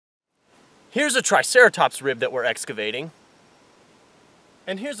Here's a Triceratops rib that we're excavating.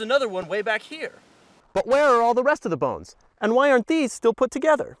 And here's another one way back here. But where are all the rest of the bones? And why aren't these still put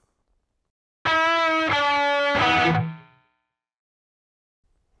together?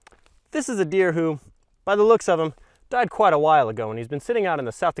 This is a deer who, by the looks of him, died quite a while ago, and he's been sitting out in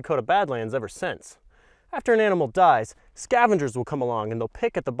the South Dakota Badlands ever since. After an animal dies, scavengers will come along and they'll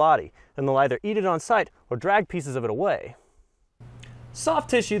pick at the body, and they'll either eat it on sight or drag pieces of it away. Soft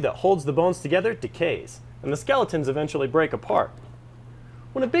tissue that holds the bones together decays, and the skeletons eventually break apart.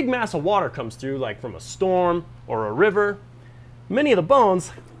 When a big mass of water comes through, like from a storm or a river, many of the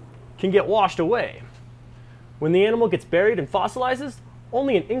bones can get washed away. When the animal gets buried and fossilizes,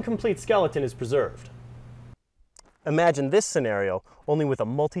 only an incomplete skeleton is preserved. Imagine this scenario, only with a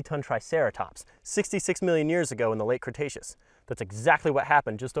multi-ton Triceratops 66 million years ago in the late Cretaceous. That's exactly what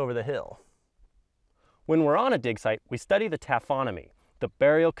happened just over the hill. When we're on a dig site, we study the taphonomy, the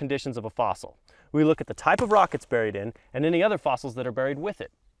burial conditions of a fossil. We look at the type of rock it's buried in and any other fossils that are buried with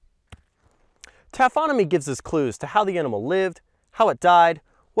it. Taphonomy gives us clues to how the animal lived, how it died,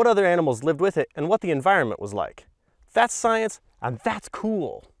 what other animals lived with it, and what the environment was like. That's science, and that's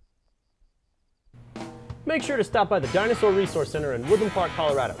cool. Make sure to stop by the Dinosaur-Resource-Center in Woodland Park,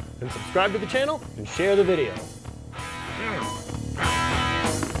 Colorado, and subscribe to the channel and share the video.